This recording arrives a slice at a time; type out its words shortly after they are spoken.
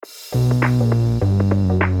Right,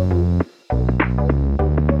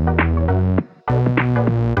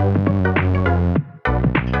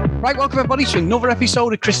 welcome everybody to another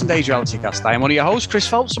episode of Chris and Dave's Reality Cast. I am one of your hosts, Chris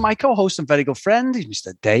Phelps, and my co-host and very good friend is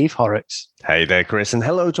Mr. Dave Horrocks. Hey there, Chris, and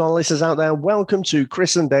hello to our listeners out there. Welcome to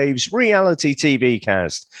Chris and Dave's Reality TV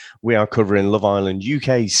Cast. We are covering Love Island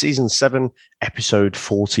UK Season 7, Episode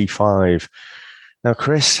 45. Now,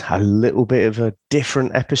 Chris, a little bit of a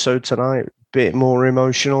different episode tonight, a bit more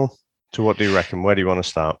emotional. So what do you reckon? Where do you want to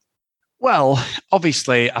start? Well,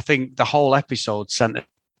 obviously, I think the whole episode centered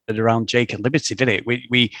around Jake and Liberty, did it?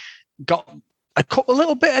 We got a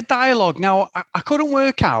little bit of dialogue. Now, I couldn't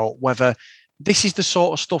work out whether this is the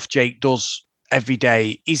sort of stuff Jake does every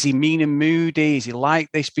day. Is he mean and moody? Is he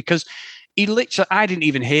like this? Because he literally, I didn't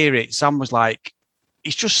even hear it. Sam was like,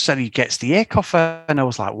 he's just said he gets the ick off her. And I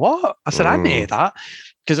was like, what? I said, I didn't hear that.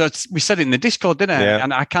 Because we said it in the Discord, didn't I? Yeah.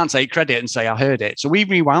 And I can't take credit and say I heard it. So we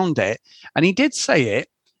rewound it and he did say it.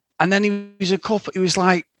 And then he was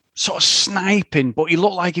like sort of sniping, but he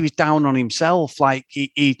looked like he was down on himself. Like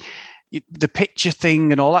he the picture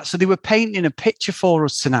thing and all that. So they were painting a picture for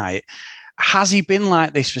us tonight. Has he been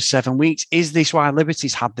like this for 7 weeks? Is this why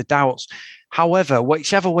Liberty's had the doubts? However,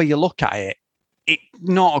 whichever way you look at it, it's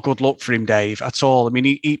not a good look for him, Dave, at all. I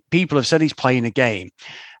mean, people have said he's playing a game.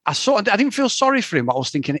 I didn't feel sorry for him, but I was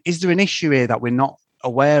thinking, is there an issue here that we're not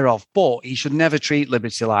aware of? But he should never treat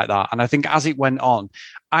Liberty like that. And I think as it went on,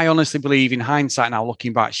 I honestly believe in hindsight now,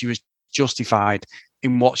 looking back, she was justified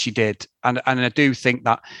in what she did. And I do think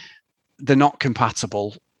that they're not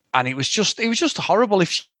compatible. And it was just horrible.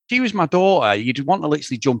 If she was my daughter, you'd want to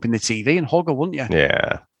literally jump in the TV and hug her, wouldn't you?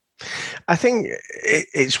 Yeah. I think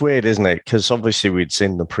it's weird, isn't it? Because obviously we'd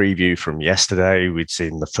seen the preview from yesterday. We'd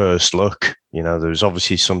seen the first look. You know, there was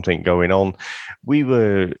obviously something going on. We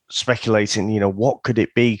were speculating, you know, what could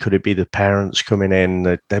it be? Could it be the parents coming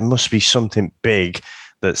in? There must be something big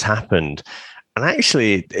that's happened. And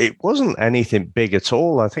actually, it wasn't anything big at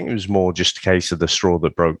all. I think it was more just a case of the straw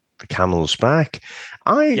that broke the camel's back.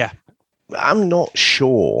 I'm not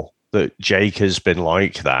sure that Jake has been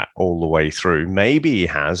like that all the way through. Maybe he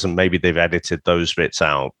has, and maybe they've edited those bits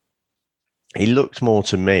out. He looked more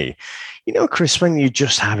to me. You know, Chris, when you're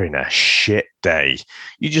just having a shit day,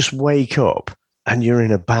 you just wake up and you're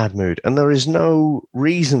in a bad mood and there is no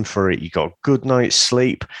reason for it. You got a good night's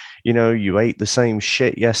sleep. You know, you ate the same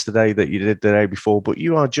shit yesterday that you did the day before, but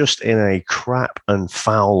you are just in a crap and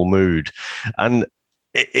foul mood. And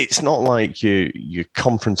it's not like you're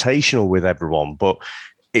confrontational with everyone, but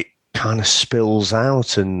it kind of spills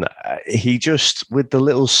out. And he just, with the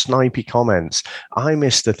little snipey comments, I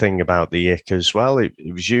missed the thing about the ick as well. It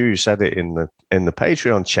was you who said it in the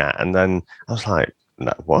Patreon chat. And then I was like,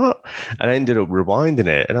 no, what? And I ended up rewinding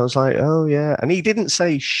it. And I was like, oh, yeah. And he didn't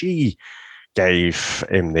say she gave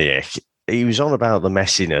him the ick. He was on about the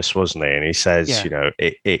messiness, wasn't he? And he says, you know,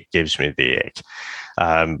 it gives me the ick.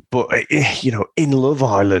 But, you know, in Love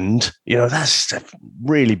Island, you know, that's a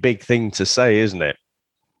really big thing to say, isn't it?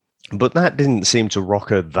 But that didn't seem to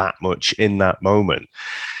rock her that much in that moment.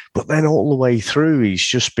 But then all the way through, he's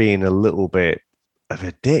just being a little bit of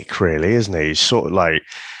a dick, really, isn't he? He's sort of like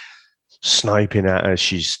sniping at her.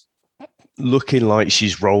 She's looking like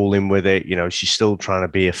she's rolling with it. You know, she's still trying to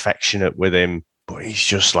be affectionate with him, but he's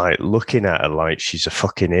just like looking at her like she's a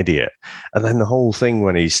fucking idiot. And then the whole thing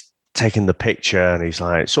when he's taking the picture and he's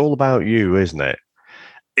like, it's all about you, isn't it?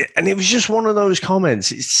 And it was just one of those comments.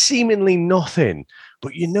 It's seemingly nothing,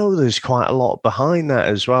 but you know there's quite a lot behind that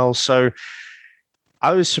as well. So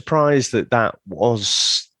I was surprised that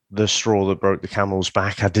was the straw that broke the camel's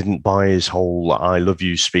back. I didn't buy his whole I love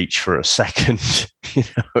you speech for a second. You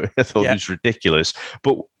know, I thought it was ridiculous.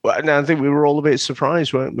 But I think we were all a bit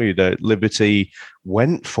surprised, weren't we, that Liberty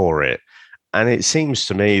went for it. And it seems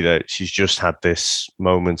to me that she's just had this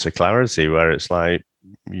moment of clarity where it's like,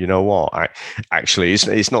 you know what? Actually,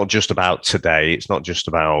 it's not just about today. It's not just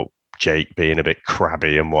about Jake being a bit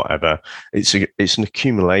crabby and whatever. It's an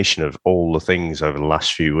accumulation of all the things over the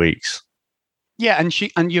last few weeks. Yeah,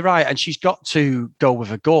 and you're right, and she's got to go with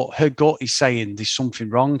her gut. Her gut is saying there's something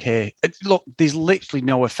wrong here. Look, there's literally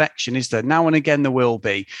no affection, is there? Now and again there will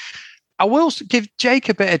be. I will give Jake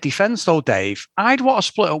a bit of defence, though, Dave. I'd want to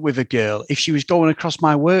split up with a girl if she was going across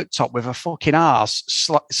my worktop with a fucking arse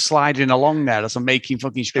sliding along there as I'm making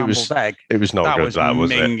fucking scrambled egg. It was not good, was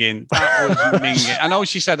minging. It? That was minging. I know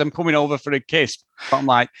she said, I'm coming over for a kiss, but I'm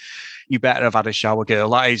like, you better have had a shower,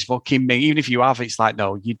 girl. That is fucking me. Even if you have, it's like,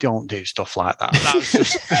 no, you don't do stuff like that. That's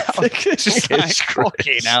just like,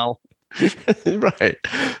 fucking hell. Right.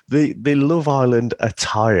 The Love Island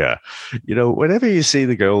attire. You know, whenever you see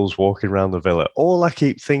the girls walking around the villa, all I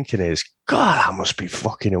keep thinking is, God, that must be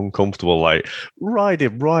fucking uncomfortable. Like, ride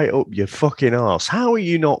it right up your fucking arse. How are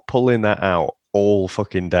you not pulling that out all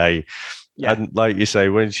fucking day? Yeah. And like you say,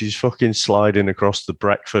 when she's fucking sliding across the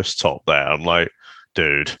breakfast top there, I'm like,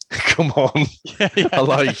 dude, come on. I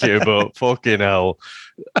like you, but fucking hell.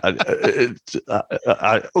 Other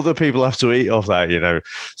people have to eat off that, you know.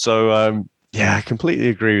 So, yeah, I completely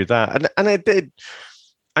agree with that. And I did.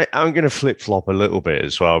 I'm going to flip flop a little bit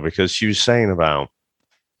as well, because she was saying about,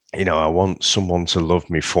 you know, I want someone to love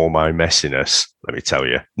me for my messiness. Let me tell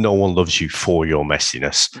you, no one loves you for your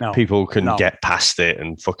messiness. No, people can get past it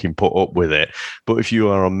and fucking put up with it. But if you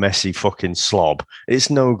are a messy fucking slob, it's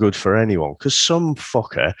no good for anyone, because some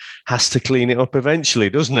fucker has to clean it up eventually,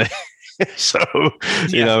 doesn't it? So,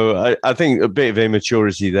 you know, I think a bit of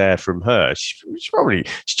immaturity there from her. She's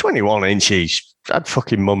 21, ain't she? She's had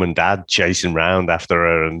fucking mum and dad chasing around after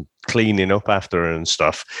her and cleaning up after her and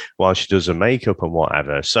stuff while she does her makeup and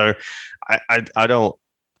whatever. So I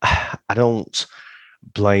don't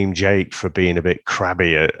blame Jake for being a bit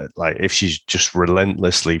crabby like if she's just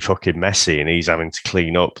relentlessly fucking messy and he's having to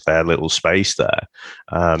clean up their little space there.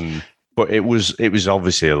 But it was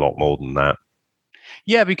obviously a lot more than that.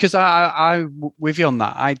 Yeah, because I with you on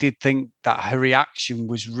that. I did think that her reaction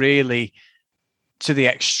was really to the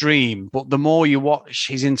extreme, but the more you watch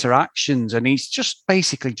his interactions, and he's just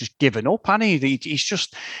basically just given up, and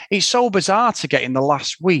it's so bizarre to get in the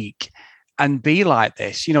last week and be like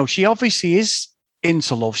this. You know, she obviously is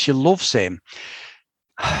into love. She loves him.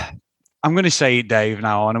 I'm going to say it, Dave,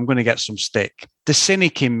 now, and I'm going to get some stick. The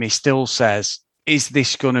cynic in me still says, is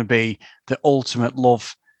this going to be the ultimate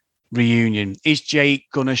love reunion? Is Jake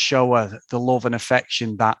going to show her the love and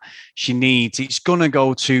affection that she needs? It's going to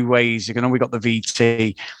go two ways. You're going to, we got the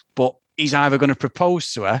VT, but he's either going to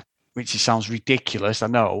propose to her, which sounds ridiculous, I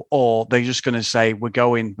know, or they're just going to say, we're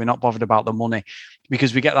not bothered about the money,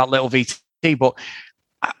 because we get that little VT. But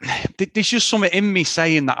there's just something in me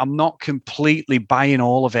saying that I'm not completely buying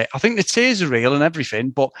all of it. I think the tears are real and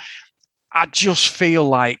everything, but I just feel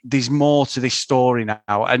like there's more to this story now.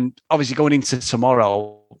 And obviously going into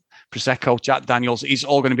tomorrow, Prosecco, Jack Daniels, it's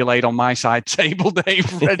all going to be laid on my side table,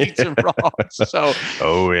 Dave, ready to rock. So,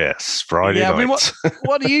 oh yes, Friday night. I mean,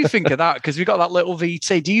 what do you think of that? Because we got that little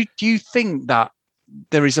VT. Do you think that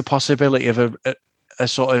there is a possibility of a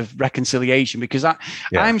sort of reconciliation? Because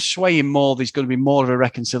I'm swaying more. There's going to be more of a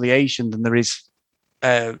reconciliation than there is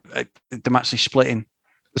them actually splitting.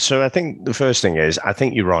 So I think the first thing is, I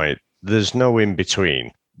think you're right. There's no in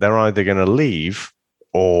between. They're either going to leave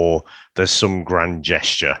or there's some grand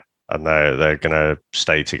gesture and they're going to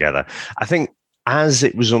stay together. I think as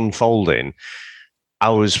it was unfolding, I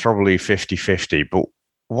was probably 50-50. But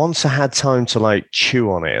once I had time to like chew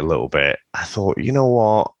on it a little bit, I thought, you know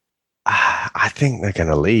what? I think they're going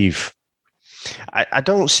to leave. I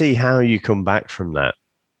don't see how you come back from that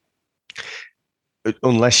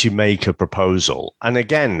unless you make a proposal. And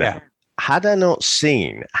again, had I not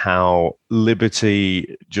seen how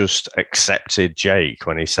Liberty just accepted Jake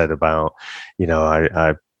when he said about, you know,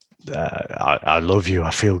 I love you,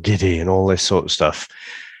 I feel giddy, and all this sort of stuff,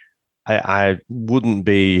 I wouldn't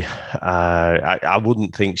be, I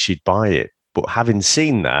wouldn't think she'd buy it. But having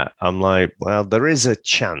seen that, I'm like, well, there is a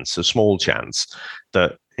chance, a small chance,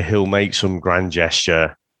 that he'll make some grand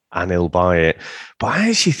gesture and he'll buy it. But I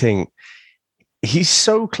actually think he's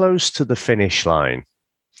so close to the finish line.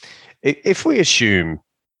 If we assume,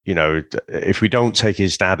 you know, if we don't take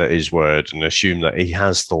his dad at his word and assume that he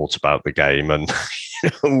has thought about the game and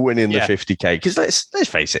winning the 50K, because let's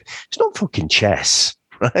face it, it's not fucking chess,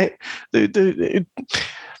 right?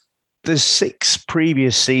 There's 6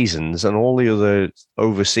 previous seasons and all the other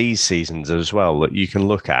overseas seasons as well that you can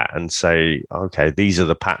look at and say, okay, these are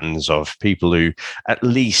the patterns of people who at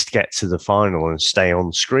least get to the final and stay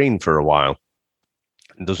on screen for a while.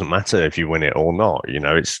 It doesn't matter if you win it or not. You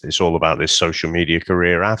know, it's all about this social media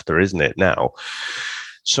career after, isn't it, now?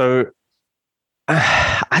 So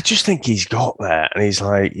I just think he's got there and he's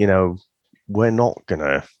like, you know, we're not going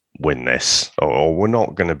to win this or we're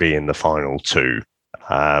not going to be in the final 2.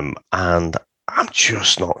 And I'm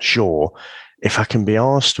just not sure if I can be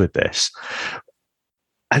arsed with this.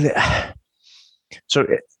 And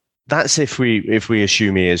that's if we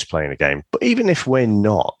assume he is playing a game. But even if we're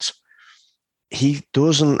not, he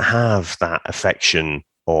doesn't have that affection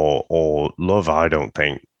or love, I don't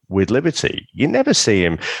think, with Liberty. You never see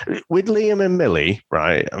him with Liam and Millie,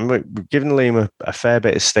 right? And we're giving Liam a fair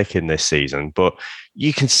bit of stick in this season, but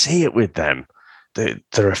you can see it with them.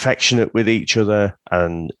 They're affectionate with each other,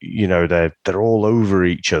 and you know they're all over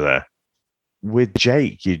each other. With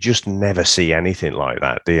Jake, you just never see anything like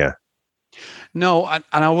that, do you? No, and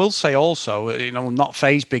I will say also, I'm not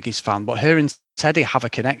Faye's biggest fan, but her and Teddy have a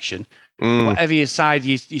connection. Mm, Whatever you decide,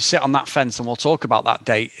 you sit on that fence, and we'll talk about that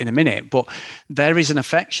date in a minute. But there is an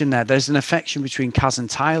affection there. There's an affection between Kaz and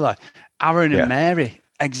Tyler. Aaron and yeah. Mary,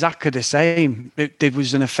 exactly the same. There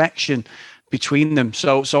was an affection between them.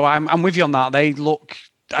 So I'm with you on that. They look,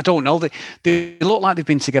 I don't know, they look like they've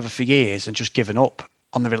been together for years and just given up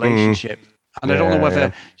on the relationship. And I don't know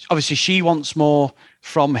whether, obviously, she wants more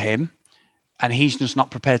from him, and he's just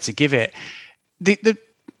not prepared to give it.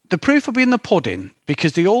 The proof will be in the pudding,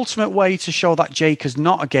 because the ultimate way to show that Jake is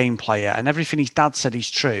not a game player and everything his dad said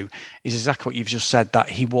is true is exactly what you've just said, that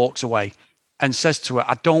he walks away and says to her,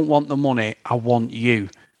 I don't want the money, I want you.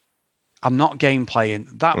 I'm not game playing.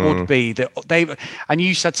 That would be that they, and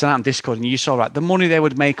you said tonight on Discord, and you saw right, the money they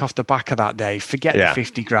would make off the back of that day, forget the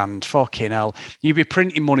 50 grand, fucking hell. You'd be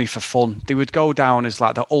printing money for fun. They would go down as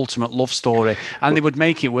like the ultimate love story, and they would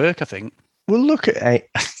make it work, I think. Well, look at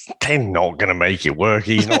they're not going to make it work.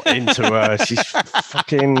 He's not into her. She's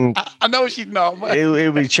fucking. I know she's not.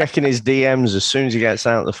 He'll be checking his DMs as soon as he gets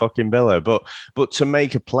out of the fucking villa. But to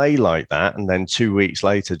make a play like that, and then 2 weeks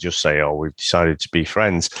later just say, "Oh, we've decided to be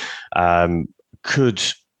friends,"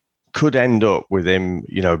 could end up with him,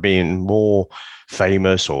 being more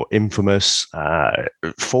famous or infamous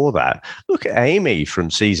for that. Look at Amy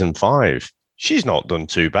from season 5. She's not done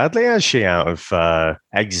too badly, has she, out of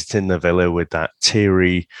exiting the villa with that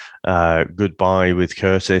teary goodbye with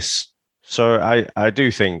Curtis. So I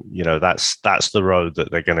do think, that's the road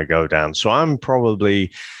that they're going to go down. So I'm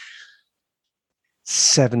probably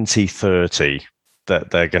 70-30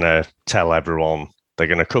 that they're going to tell everyone. They're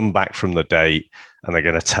going to come back from the date and they're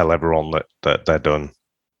going to tell everyone that they're done.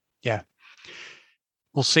 Yeah.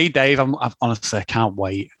 We'll see, Dave. Honestly, I can't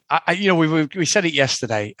wait. We said it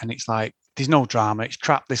yesterday, and it's like, there's no drama. It's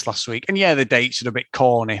crap this last week. And yeah, the dates are a bit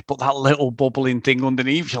corny, but that little bubbling thing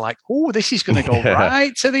underneath, you're like, oh, this is going to go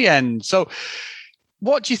right to the end. So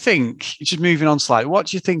what do you think? Just moving on slightly, what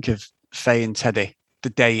do you think of Faye and Teddy, the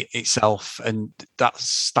date itself, and that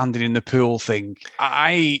standing in the pool thing?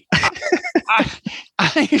 I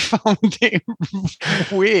found it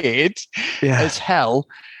weird as hell.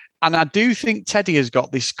 And I do think Teddy has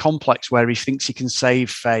got this complex where he thinks he can save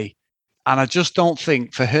Faye. And I just don't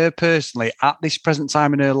think, for her personally, at this present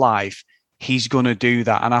time in her life, he's going to do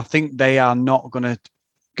that. And I think they are not going to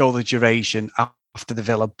go the duration after the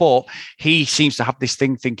villa. But he seems to have this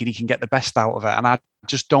thing thinking he can get the best out of it. And I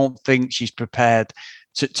just don't think she's prepared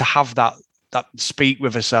to have that speak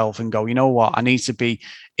with herself and go, you know what, I need to be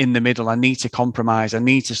in the middle. I need to compromise. I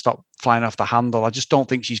need to stop flying off the handle. I just don't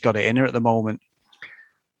think she's got it in her at the moment.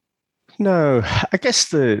 No, I guess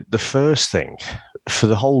the first thing for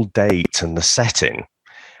the whole date and the setting,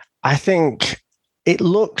 I think it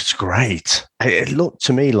looked great. It looked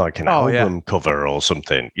to me like an album cover or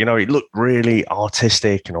something. It looked really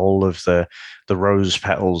artistic, and all of the rose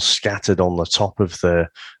petals scattered on the top of the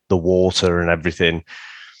water and everything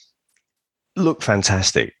looked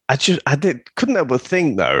fantastic. Couldn't help but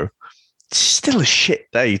think, though, it's still a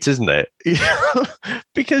shit date, isn't it?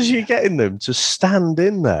 Because you're getting them to stand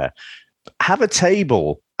in there, have a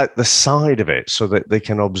table at the side of it so that they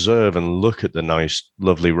can observe and look at the nice,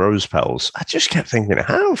 lovely rose petals. I just kept thinking,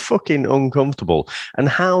 how fucking uncomfortable, and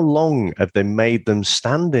how long have they made them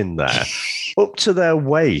stand in there up to their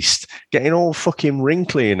waist, getting all fucking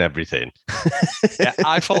wrinkly and everything? Yeah,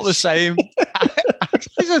 I thought the same. I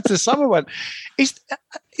said to Sam, I went, is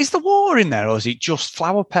the water in there, or is it just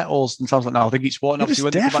flower petals? And Sam's like, no, I think it's water. It's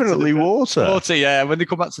definitely water. Water, yeah. When they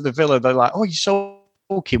come back to the villa, they're like, oh, you're so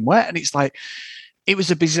fucking wet. And it's like, it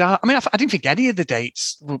was a bizarre. I mean, I didn't think any of the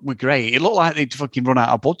dates were great. It looked like they'd fucking run out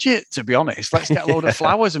of budget, to be honest. Let's get a load of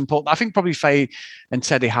flowers and put. I think probably Faye and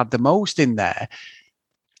Teddy had the most in there.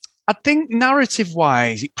 I think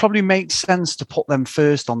narrative-wise, it probably makes sense to put them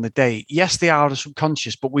first on the date. Yes, they are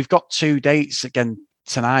subconscious, but we've got 2 dates again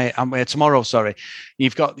tonight, and tomorrow. Sorry,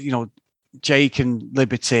 you've got Jake and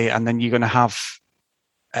Liberty, and then you're going to have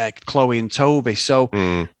Chloe and Toby. So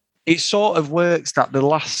it sort of works that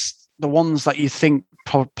the ones that you think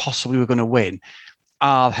possibly were going to win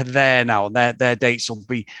are there now. Their dates will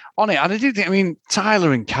be on it. And I do think,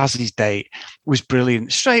 Tyler and Kaz's date was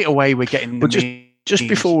brilliant. Straight away, we're getting just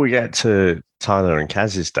before we get to Tyler and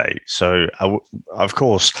Kaz's date. So, of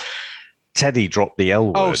course, Teddy dropped the L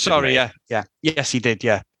word. Oh, sorry. Yeah. Yes, he did.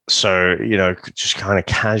 Yeah. So, just kind of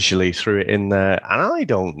casually threw it in there. And I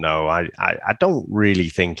don't know. I don't really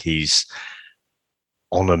think he's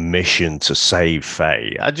on a mission to save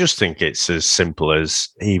Faye. I just think it's as simple as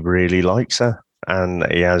he really likes her and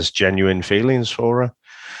he has genuine feelings for her.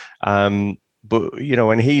 But,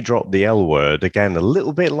 when he dropped the L word, again, a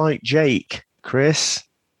little bit like Jake, Chris,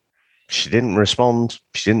 she didn't respond.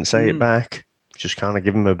 She didn't say it back. Just kind of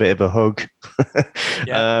give him a bit of a hug.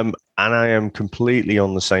 And I am completely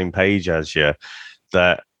on the same page as you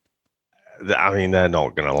that I mean, they're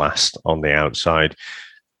not going to last on the outside.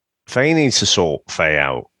 Faye needs to sort Faye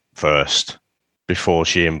out first before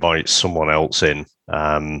she invites someone else in.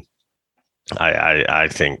 I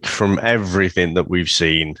think from everything that we've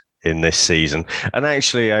seen in this season, and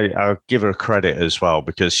actually I'll give her credit as well,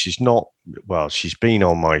 because she's been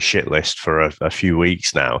on my shit list for a few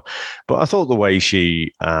weeks now, but I thought the way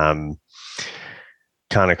she kind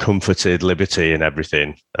of comforted Liberty and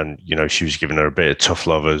everything, and she was giving her a bit of tough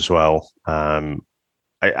love as well.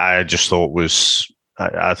 I just thought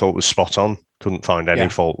I thought was spot on. Couldn't find any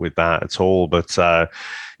fault with that at all. But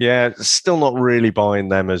still not really buying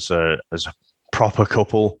them as a proper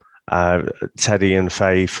couple, Teddy and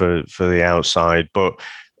Faye for the outside. But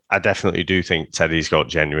I definitely do think Teddy's got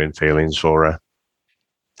genuine feelings for her.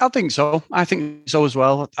 I think so. I think so as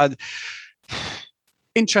well.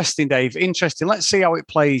 Interesting, Dave. Interesting. Let's see how it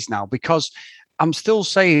plays now, because I'm still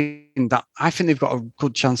saying that I think they've got a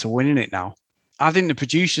good chance of winning it now. I think the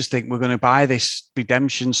producers think we're going to buy this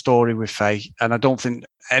redemption story with Faye, and I don't think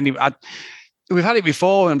we've had it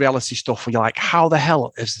before in reality stuff where you're like, how the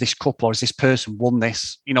hell has this couple or has this person won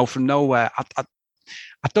this? From nowhere. I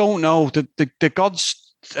don't know. The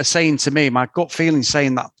gods are saying to me, my gut feeling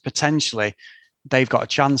saying that potentially they've got a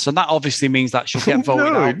chance, and that obviously means that she'll get voted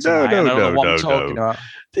out tonight. No.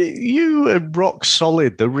 You were rock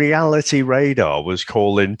solid. The reality radar was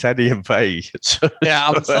calling Teddy and Faye. Yeah,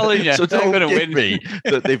 I'm telling you. So don't give me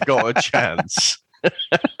that they've got a chance.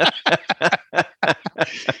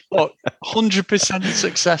 Look, 100%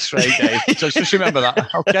 success rate, Dave. So just remember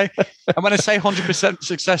that, okay? And when I say 100%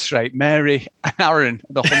 success rate, Mary and Aaron,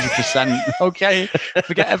 the 100%, okay?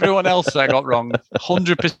 Forget everyone else I got wrong.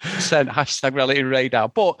 100% hashtag reality radar.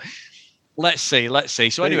 But let's see.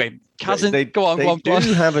 So anyway, Kazan, go on. They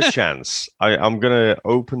do have a chance. I'm going to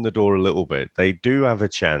open the door a little bit. They do have a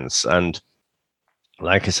chance. And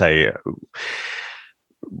like I say,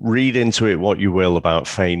 read into it what you will about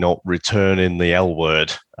Faye not returning the L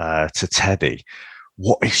word to Teddy.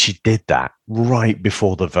 What if she did that right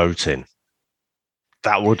before the voting?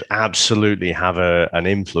 That would absolutely have an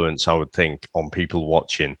influence, I would think, on people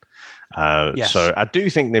watching. Yes. So I do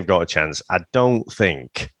think they've got a chance. I don't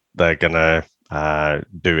think they're going to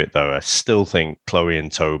do it, though. I still think Chloe and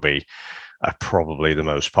Toby are probably the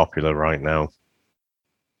most popular right now.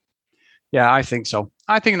 Yeah, I think so.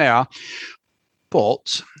 I think they are.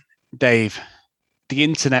 But, Dave, the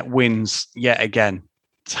internet wins yet again.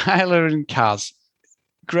 Tyler and Kaz,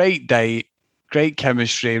 great date, great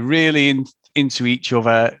chemistry, really into each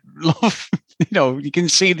other. Love, you can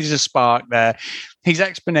see there's a spark there. His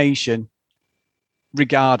explanation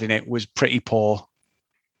regarding it was pretty poor.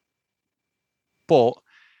 But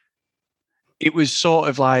it was sort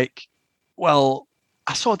of like, well,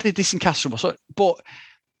 I sort of did this in Castro, but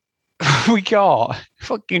we got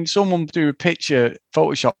fucking someone do a picture,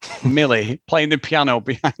 Photoshop Millie playing the piano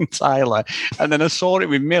behind Tyler. And then I saw it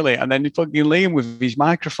with Millie, and then fucking Liam with his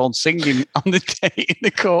microphone singing on the date in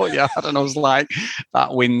the courtyard. And I was like,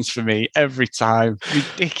 that wins for me every time.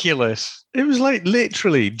 Ridiculous. It was like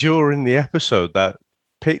literally during the episode that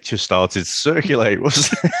picture started to circulate,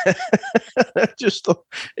 wasn't it? Just thought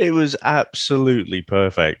it was absolutely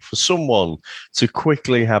perfect for someone to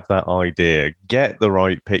quickly have that idea, get the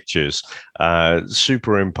right pictures,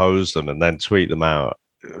 superimpose them, and then tweet them out.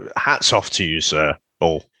 Hats off to you, sir,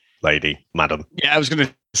 or lady, madam. Yeah, I was going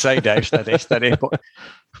to say, Dave, steady.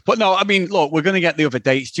 But no, I mean, look, we're going to get the other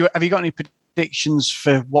dates. Have you got any predictions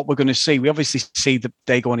for what we're going to see? We obviously see that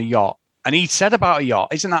they go on a yacht, and he said about a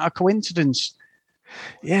yacht. Isn't that a coincidence?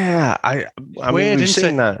 Yeah, I mean, we've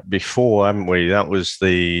seen that before, haven't we? That was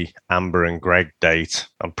the Amber and Greg date.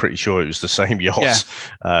 I'm pretty sure it was the same yacht.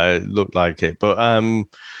 Yeah. Looked like it. But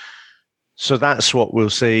so that's what we'll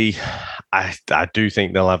see. I do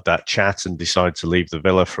think they'll have that chat and decide to leave the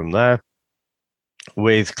villa from there.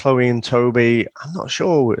 With Chloe and Toby, I'm not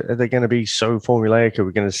sure. Are they going to be so formulaic? Are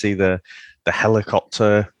we going to see the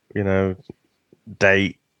helicopter,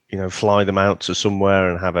 date, fly them out to somewhere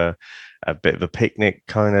and have a bit of a picnic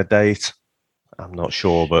kind of date? I'm not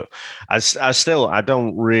sure, but I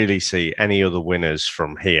don't really see any other winners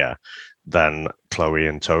from here than Chloe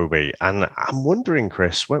and Toby. And I'm wondering,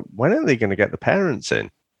 Chris, when are they going to get the parents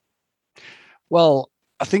in? Well,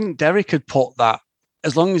 I think Derek had put that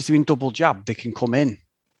as long as they're in double jab, they can come in.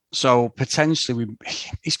 So potentially,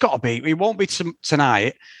 it's got to be. It won't be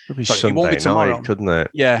tonight. It'll be Sunday, it won't be tomorrow, night, couldn't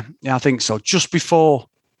it? Yeah, I think so. Just before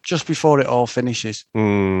it all finishes.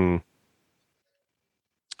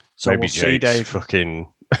 So maybe we'll see, Jake's Dave.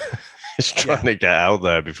 fucking is trying to get out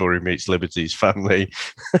there before he meets Liberty's family.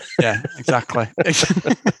 Yeah, exactly.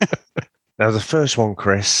 Now, the first one,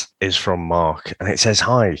 Chris, is from Mark, and it says,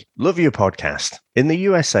 "Hi, love your podcast. In the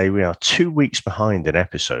USA, we are 2 weeks behind in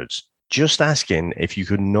episodes. Just asking if you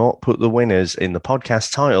could not put the winners in the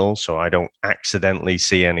podcast title so I don't accidentally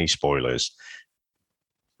see any spoilers.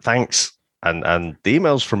 Thanks." And the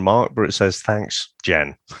email's from Mark, but it says, "Thanks,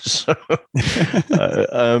 Jen." So,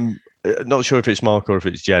 not sure if it's Mark or if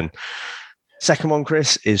it's Jen. Second one,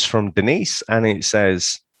 Chris, is from Denise, and it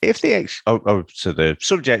says, so the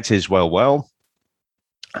subject is well,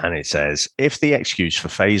 and it says, if the excuse for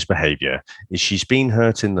Faye's behavior is she's been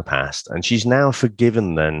hurt in the past and she's now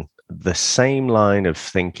forgiven, then the same line of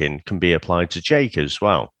thinking can be applied to Jake as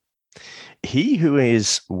well. He who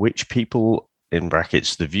is which people, in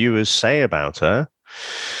brackets, the viewers say about her.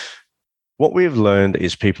 What we have learned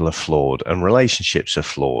is people are flawed and relationships are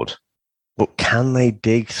flawed, but can they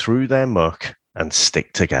dig through their muck and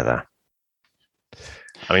stick together?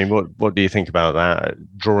 I mean, what do you think about that?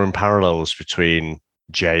 Drawing parallels between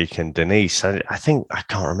Jake and Denise. I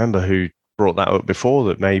can't remember who brought that up before,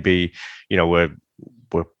 that maybe, we're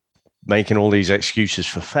making all these excuses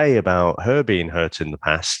for Faye about her being hurt in the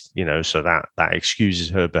past, so that excuses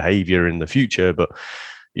her behavior in the future. But,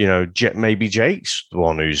 maybe Jake's the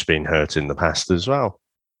one who's been hurt in the past as well.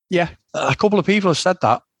 Yeah, a couple of people have said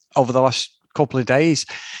that over the last couple of days.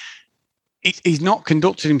 He's not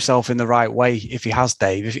conducted himself in the right way if he has,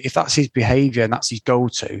 Dave. If that's his behaviour and that's his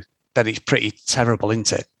go-to, then it's pretty terrible,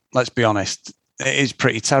 isn't it? Let's be honest. It is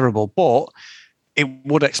pretty terrible, but it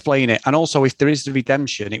would explain it. And also, if there is the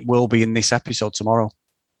redemption, it will be in this episode tomorrow.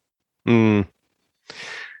 Yeah,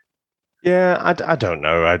 I don't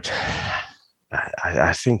know.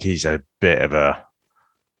 I think he's a bit of a,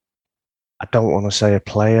 I don't want to say a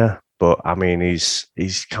player, but I mean, he's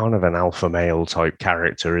kind of an alpha male type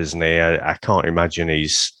character, isn't he? I can't imagine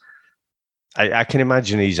I can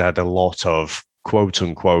imagine he's had a lot of quote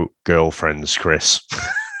unquote girlfriends, Chris.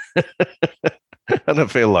 And I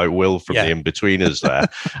feel like Will from the In-Betweeners there.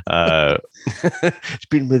 He's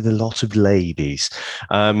been with a lot of ladies.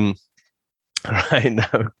 Right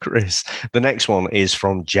now, Chris, the next one is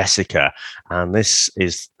from Jessica. And this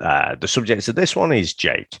is the subject of this one is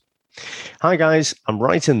Jake. Hi guys, I'm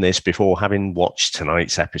writing this before having watched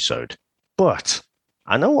tonight's episode, but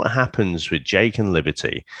I know what happens with Jake and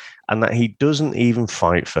Liberty and that he doesn't even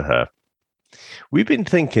fight for her. We've been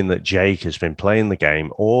thinking that Jake has been playing the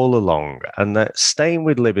game all along and that staying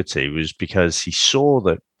with Liberty was because he saw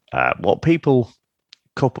that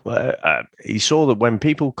he saw that when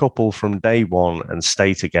people couple from day one and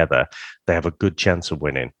stay together, they have a good chance of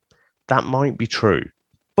winning. That might be true,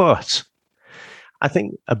 but I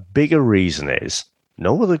think a bigger reason is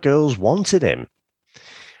no other girls wanted him.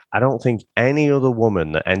 I don't think any other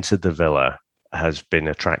woman that entered the villa has been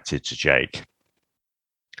attracted to Jake.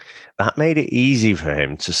 That made it easy for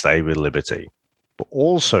him to stay with Liberty, but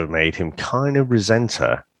also made him kind of resent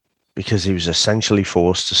her because he was essentially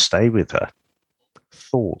forced to stay with her.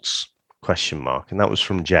 Thoughts? ? And that was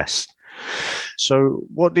from Jess. So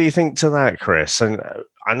what do you think to that, Chris? And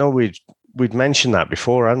I know we'd mentioned that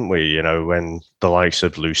before, hadn't we? When the likes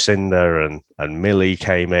of Lucinda and Millie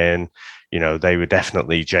came in, they were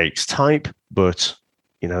definitely Jake's type, but,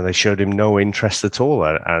 they showed him no interest at all.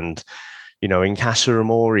 And, in Casa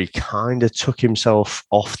Amor, he kind of took himself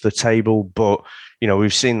off the table, but,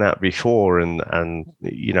 we've seen that before. And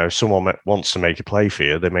someone wants to make a play for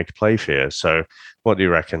you, they make a play for you. So what do you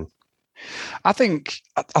reckon? I think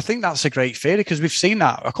that's a great theory because we've seen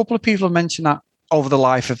that. A couple of people have mentioned that over the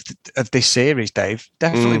life of this series, Dave,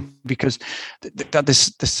 definitely because there's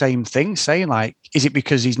the same thing saying like, is it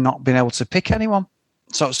because he's not been able to pick anyone?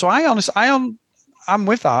 So I'm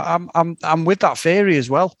with that. I'm with that theory as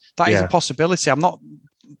well. That is a possibility. I'm not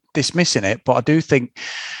dismissing it, but I do think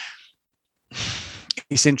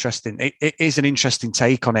it's interesting. It is an interesting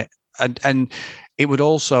take on it, and it would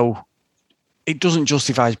also, it doesn't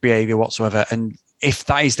justify his behaviour whatsoever. And if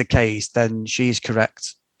that is the case, then she is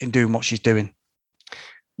correct in doing what she's doing.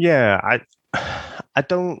 Yeah, I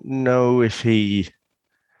don't know if he's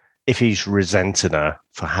resenting her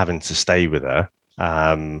for having to stay with her.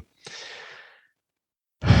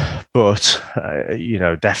 But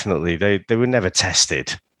definitely they were never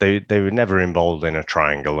tested. They were never involved in a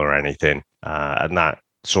triangle or anything, and that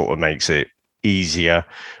sort of makes it easier.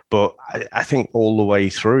 But I think all the way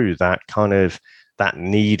through that kind of that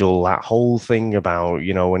needle, that whole thing about,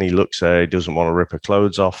 when he looks at her, he doesn't want to rip her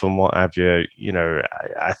clothes off and what have you,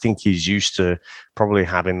 I think he's used to probably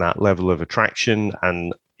having that level of attraction.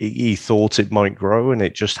 And he thought it might grow, and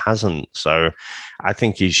it just hasn't. So I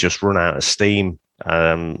think he's just run out of steam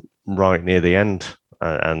right near the end.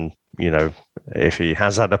 And, if he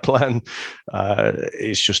has had a plan,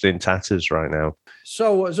 it's just in tatters right now.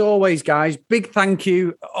 So, as always, guys, big thank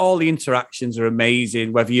you. All the interactions are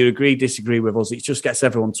amazing. Whether you agree, disagree with us, it just gets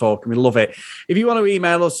everyone talking. We love it. If you want to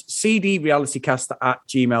email us,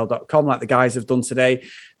 cdrealitycast@gmail.com, like the guys have done today.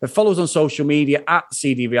 Follow us on social media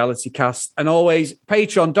 @cdrealitycast. And always,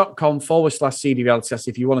 patreon.com/cdrealitycast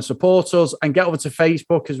if you want to support us. And get over to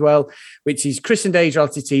Facebook as well, which is Chris and Dave's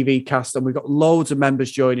Reality TV Cast. And we've got loads of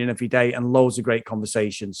members joining every day and loads of great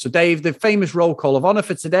conversations. So, Dave, the famous roll call of honour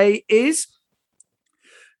for today is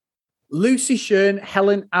Lucy, Shern,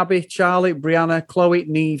 Helen, Abby, Charlie, Brianna, Chloe,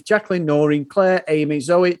 Neve, Jacqueline, Noreen, Claire, Amy,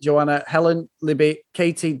 Zoe, Joanna, Helen, Libby,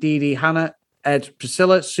 Katie, Dee Dee, Hannah, Ed,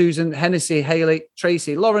 Priscilla, Susan, Hennessy, Haley,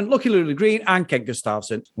 Tracy, Lauren, Lucky Lulu Green, and Kent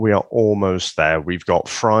Gustafson. We are almost there. We've got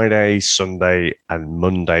Friday, Sunday, and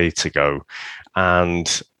Monday to go.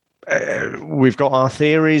 And we've got our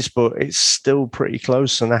theories, but it's still pretty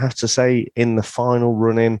close. And I have to say, in the final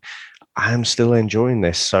run-in, I'm still enjoying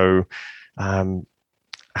this. So,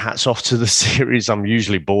 hats off to the series. I'm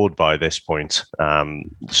usually bored by this point.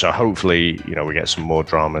 So hopefully, we get some more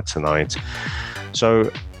drama tonight. So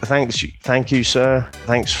thank you, sir.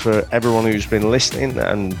 Thanks for everyone who's been listening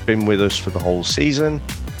and been with us for the whole season.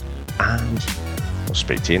 And we'll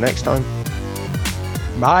speak to you next time.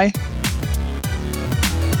 Bye.